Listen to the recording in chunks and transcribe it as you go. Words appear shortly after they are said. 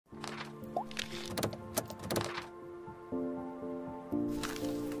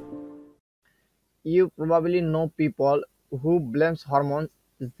You probably know people who blames hormones,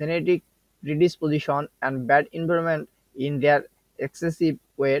 genetic predisposition, and bad environment in their excessive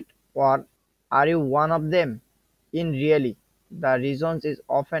weight, or are you one of them? In really, the reasons is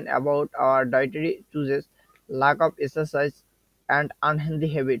often about our dietary choices, lack of exercise, and unhealthy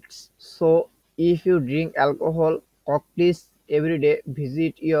habits. So, if you drink alcohol cocktails every day,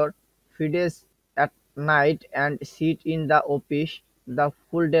 visit your fitness at night, and sit in the office the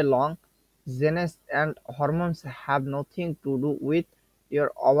full day long, genes and hormones have nothing to do with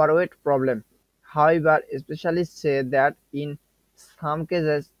your overweight problem. However, specialists say that in some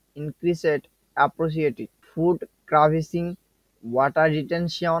cases, increased appreciated food craving, water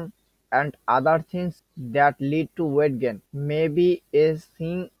retention, and other things that lead to weight gain may be a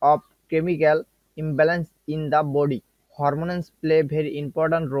sign of chemical imbalance in the body. Hormones play a very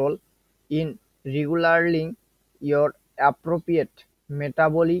important role in regulating your appropriate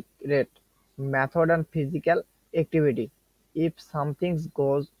metabolic rate, method, and physical activity. If something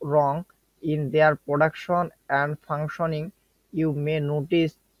goes wrong in their production and functioning, you may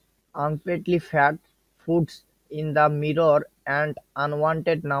notice unpretty fat, foods in the mirror, and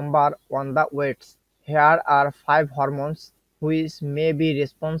unwanted number on the weights. Here are 5 hormones which may be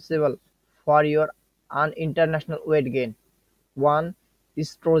responsible for your unintentional weight gain. 1.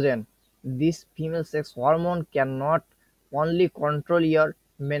 Estrogen. This female sex hormone can not only control your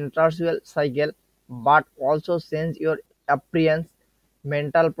menstrual cycle but also change your appearance,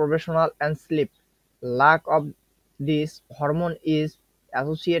 mental, professional, and sleep. Lack of this hormone is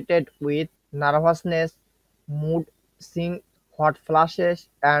associated with nervousness, mood swings, hot flashes,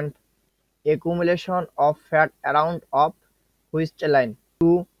 and accumulation of fat around of waistline.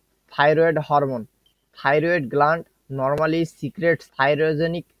 2. Thyroid hormone. Thyroid gland normally secretes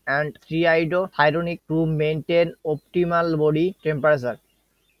thyroxine and triiodothyronate to maintain optimal body temperature,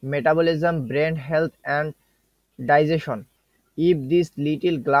 metabolism, brain health, and digestion. If this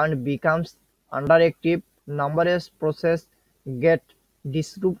little gland becomes underactive, numerous processes get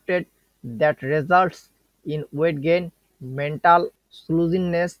disrupted that results in weight gain, mental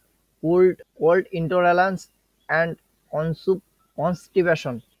sluggishness, cold intolerance, and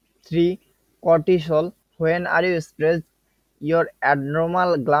constipation. 3. Cortisol. When are you stressed, your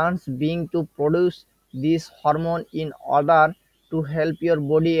adrenal glands begin to produce this hormone in order to help your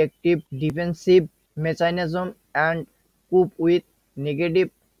body active defensive mechanism and cope with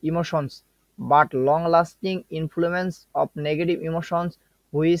negative emotions. But long-lasting influence of negative emotions,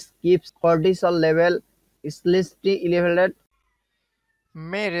 which keeps cortisol level slightly elevated,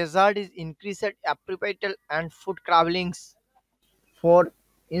 may result in increased appetite and food cravings. 4.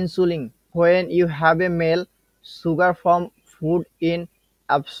 Insulin. When you have a meal, sugar from food is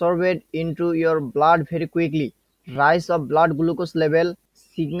absorbed into your blood very quickly. Rise of blood glucose level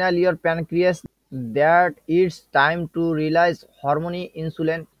signal your pancreas that it's time to release hormone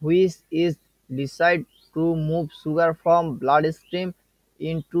insulin, which is decided to move sugar from bloodstream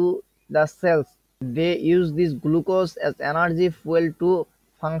into the cells. They use this glucose as energy fuel to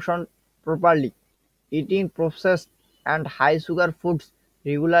function properly. Eating processed and high sugar foods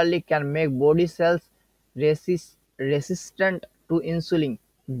regularly can make body cells resistant to insulin.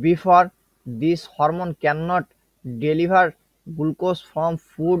 Before this hormone cannot deliver glucose from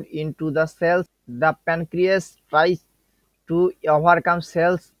food into the cells, the pancreas tries to overcome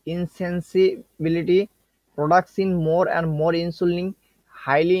cells insensibility, producing more and more insulin.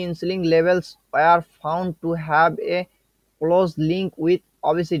 Highly insulin levels were found to have a close link with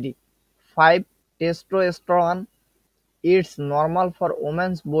obesity. 5. Testosterone. It's normal for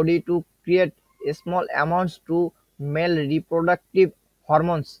women's body to create small amounts to male reproductive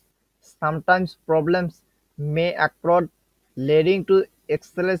hormones. Sometimes problems may occur leading to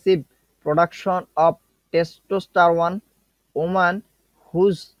excessive production of testosterone. Women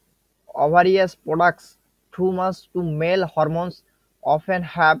whose ovaries products too much to male hormones often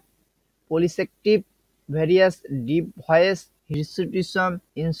have polycystic various deep voice, hirsutism,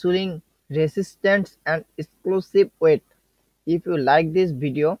 insulin resistance, and explosive weight. If you like this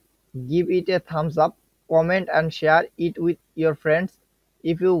video, give it a thumbs up, comment and share it with your friends.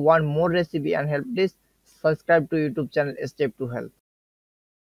 If you want more recipe and help tips, subscribe to YouTube channel Step to Health.